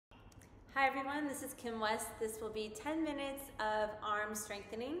Hi everyone, this is Kim West. This will be 10 minutes of arm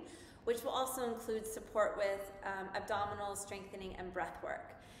strengthening, which will also include support with abdominal strengthening and breath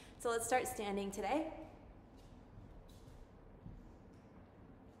work. So let's start standing today.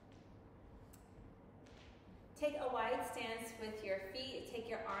 Take a wide stance with your feet. Take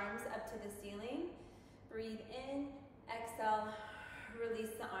your arms up to the ceiling. Breathe in, exhale,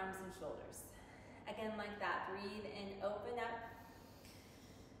 release the arms and shoulders. Again, like that. Breathe in, open up.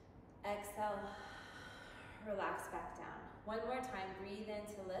 Exhale, relax back down. One more time, breathe in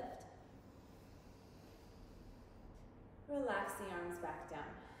to lift. Relax the arms back down.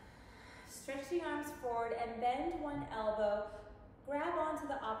 Stretch the arms forward and bend one elbow. Grab onto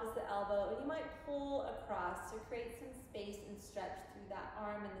the opposite elbow and you might pull across to create some space and stretch through that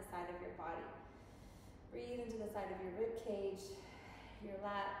arm and the side of your body. Breathe into the side of your rib cage, your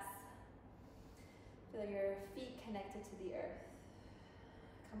lats. Feel your feet connected to the earth.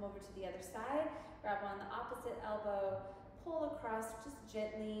 Come over to the other side, grab on the opposite elbow, pull across just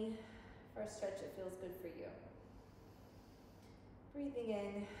gently for a stretch that feels good for you. Breathing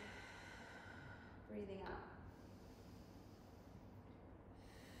in, breathing out.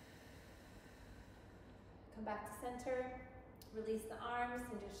 Come back to center, release the arms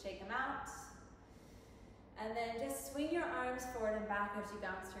and just shake them out. And then just swing your arms forward and back as you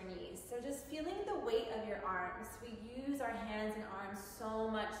bounce your knees. So just feeling the weight of your arms. We use our hands and arms so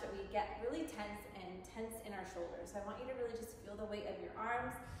much that we get really tense in our shoulders. So I want you to really just feel the weight of your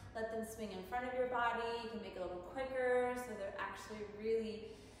arms. Let them swing in front of your body. You can make it a little quicker so they're actually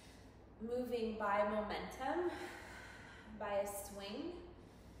really moving by momentum, by a swing.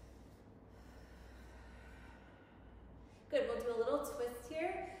 Good, we'll do a little twist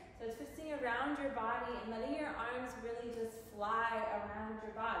here. So twisting around your body and letting your arms really just fly around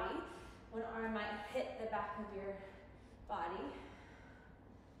your body. One arm might hit the back of your body.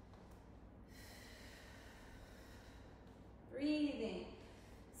 Breathing.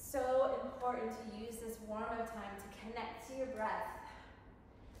 So important to use this warm-up time to connect to your breath.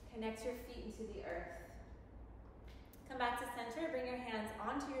 Connect your feet into the earth. Come back to center, bring your hands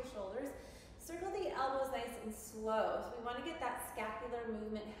onto your shoulders. Circle the elbows nice and slow. So we want to get that scapular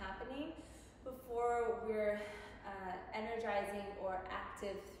movement happening before we're energizing or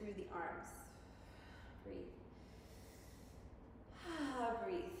active through the arms. Breathe.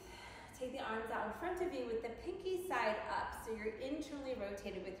 Breathe. Take the arms out in front of you with the pinky side up. So you're internally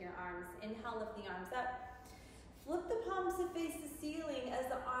rotated with your arms. Inhale, lift the arms up. Flip the palms to face the ceiling as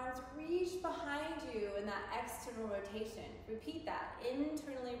the arms reach behind you in that external rotation. Repeat that.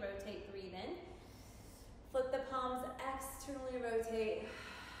 Internally rotate, breathe in. Flip the palms, externally rotate,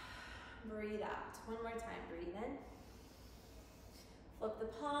 breathe out. One more time, breathe in. Flip the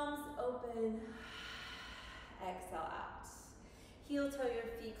palms, open, exhale out. Heel toe your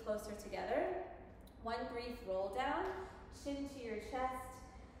feet closer together. One brief roll down, chin to your chest.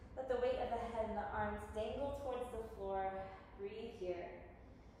 Let the weight of the head and the arms dangle towards the floor. Breathe here.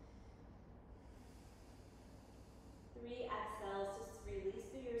 3 exhales, just release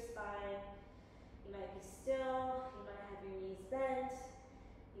through your spine. You might be still, you might have your knees bent,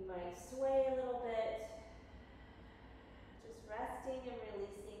 you might sway a little bit. Just resting and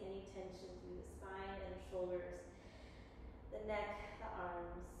releasing any tension through the spine and shoulders, the neck, the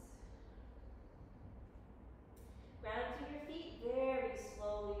arms. Ground through your feet, very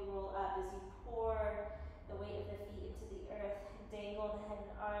slowly roll up as you pour the weight of the feet into the earth. Dangle the head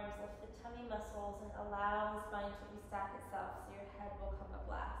and arms, lift the tummy muscles, and allow the spine to restack itself so your head will come up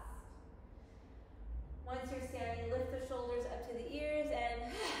last. Once you're standing, lift the shoulders up to the ears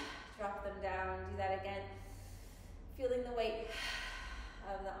and drop them down. Do that again. Feeling the weight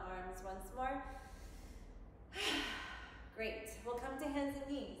of the arms once more. Great. We'll come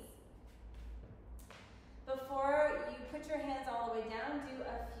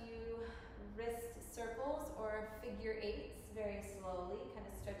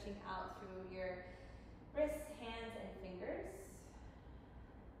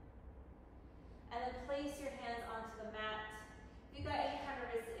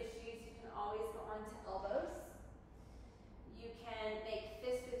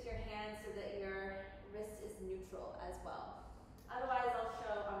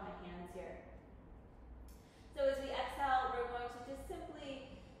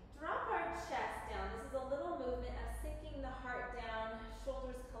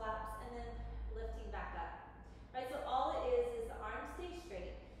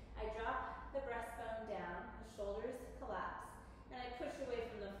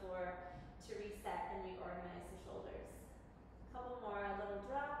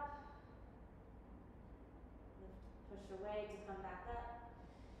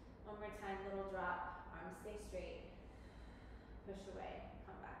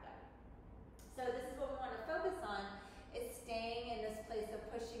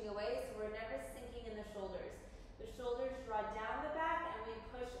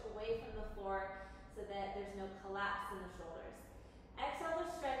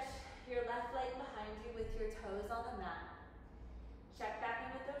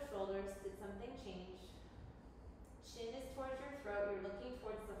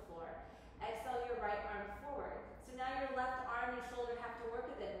towards the floor. Exhale your right arm forward. So now your left arm and shoulder have to work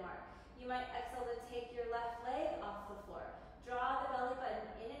a bit more. You might exhale to take your left leg off the floor. Draw the belly button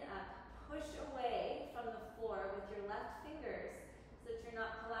in and up. Push away from the floor with your left fingers so that you're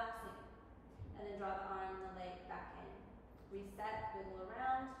not collapsing. And then draw the arm and the leg back in. Reset, wiggle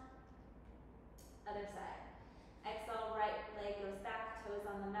around. Other side. Exhale, right leg goes back, toes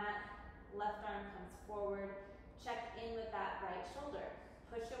on the mat. Left arm comes forward. Check in with that right shoulder.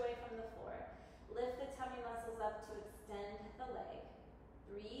 Push away from the floor. Lift the tummy muscles up to extend the leg.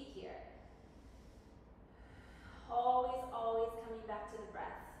 Breathe here. Always, always coming back to the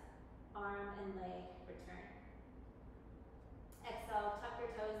breath. Arm and leg return. Exhale, tuck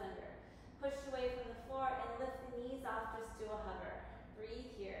your toes under. Push away from the floor and lift the knees off just to a hover.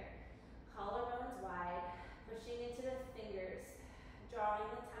 Breathe here. Collarbones wide. Pushing into the fingers. Drawing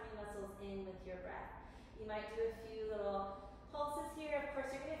the tummy muscles in with your breath. You might do a few little pulses here. Of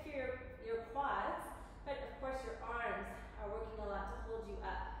course, you're going to feel your quads, but of course your arms are working a lot to hold you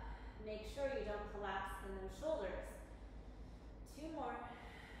up. Make sure you don't collapse in those shoulders. 2 more.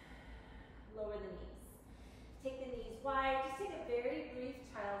 Lower the knees. Take the knees wide. Just take a very brief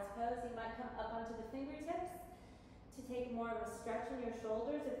child's pose. You might come up onto the fingertips to take more of a stretch in your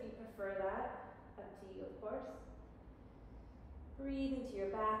shoulders if you prefer that. Up to you, of course. Breathe into your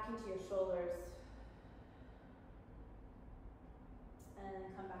back, into your shoulders. And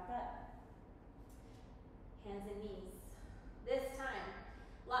then come back up. Hands and knees. This time,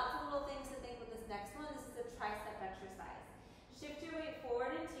 lots of little things to think with this next one. This is a tricep exercise. Shift your weight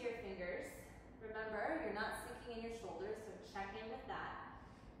forward into your fingers. Remember, you're not sinking in your shoulders, so check in with that.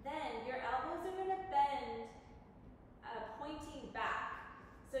 Then your elbows are going to bend, pointing back.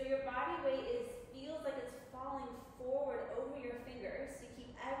 So your body weight feels like it's falling forward over your fingers. So you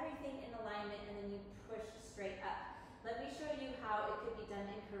keep everything in alignment and then you push straight up. Let me show you how it could be done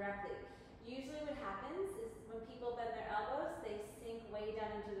incorrectly. Usually what happens is when people bend their elbows, they sink way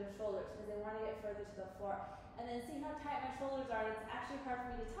down into their shoulders because they want to get further to the floor. And then see how tight my shoulders are, and it's actually hard for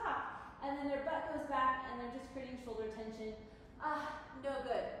me to talk. And then their butt goes back and they're just creating shoulder tension. No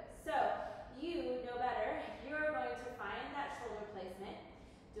good. So you know better. You're going to find that shoulder placement,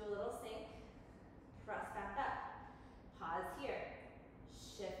 do a little sink, press back up, pause here,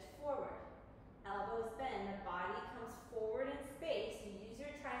 shift forward, elbows bend, the body comes forward in space, you use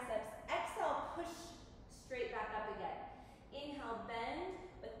your triceps, exhale, push straight back up again. Inhale, bend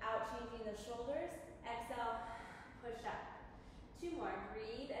without changing the shoulders, exhale, push up. 2 more,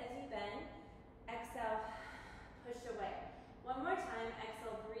 breathe as you bend, exhale, push away. 1 more time,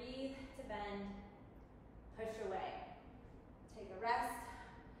 exhale, breathe to bend, push away. Take a rest,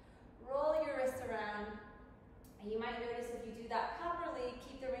 roll your wrists around, and you might notice if you do that properly,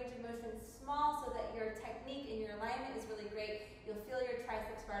 keep the range of motion small so that your technique and your alignment is really great. You'll feel your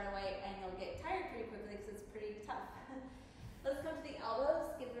triceps right away and you'll get tired pretty quickly because it's pretty tough. Let's come to the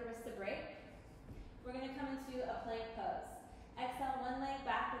elbows, give the wrists a break. We're going to come into a plank pose. Exhale, 1 leg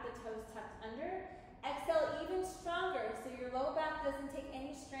back with the toes tucked under. Exhale even stronger so your low back doesn't take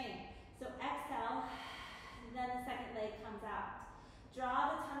any strain. So exhale, and then the second leg comes out. Draw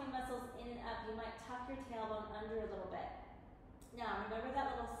the tummy muscles in and up. You might tuck your tailbone under a little bit. Now, remember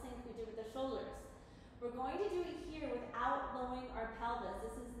that little sink we did with the shoulders. We're going to do it here without lowering our pelvis.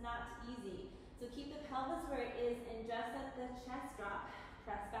 This is not easy. So keep the pelvis where it is and just let the chest drop.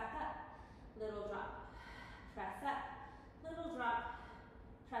 Press back up. Little drop. Press up. Little drop.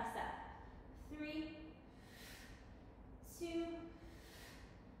 Press up. 3, 2,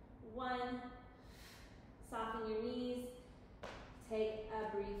 1. Soften your knees. Take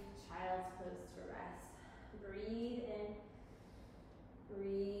a brief child's pose to rest. Breathe in.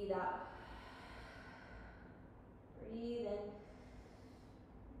 Breathe out. Breathe in.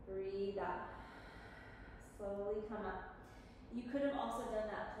 Breathe out. Slowly come up. You could have also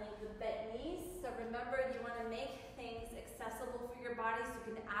done that plank with bent knees. So remember, you want to make things accessible for your body so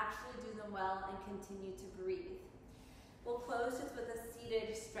you can actually do them well and continue to breathe. We'll close just with a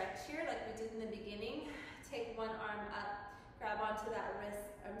seated stretch here like we did in the beginning. Take 1 arm up, grab onto that wrist,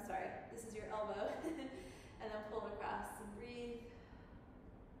 this is your elbow, and then pull across and breathe.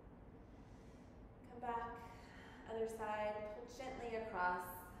 Come back, other side, pull gently across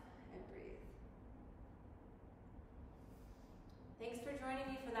and breathe. Thanks for joining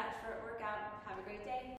me for that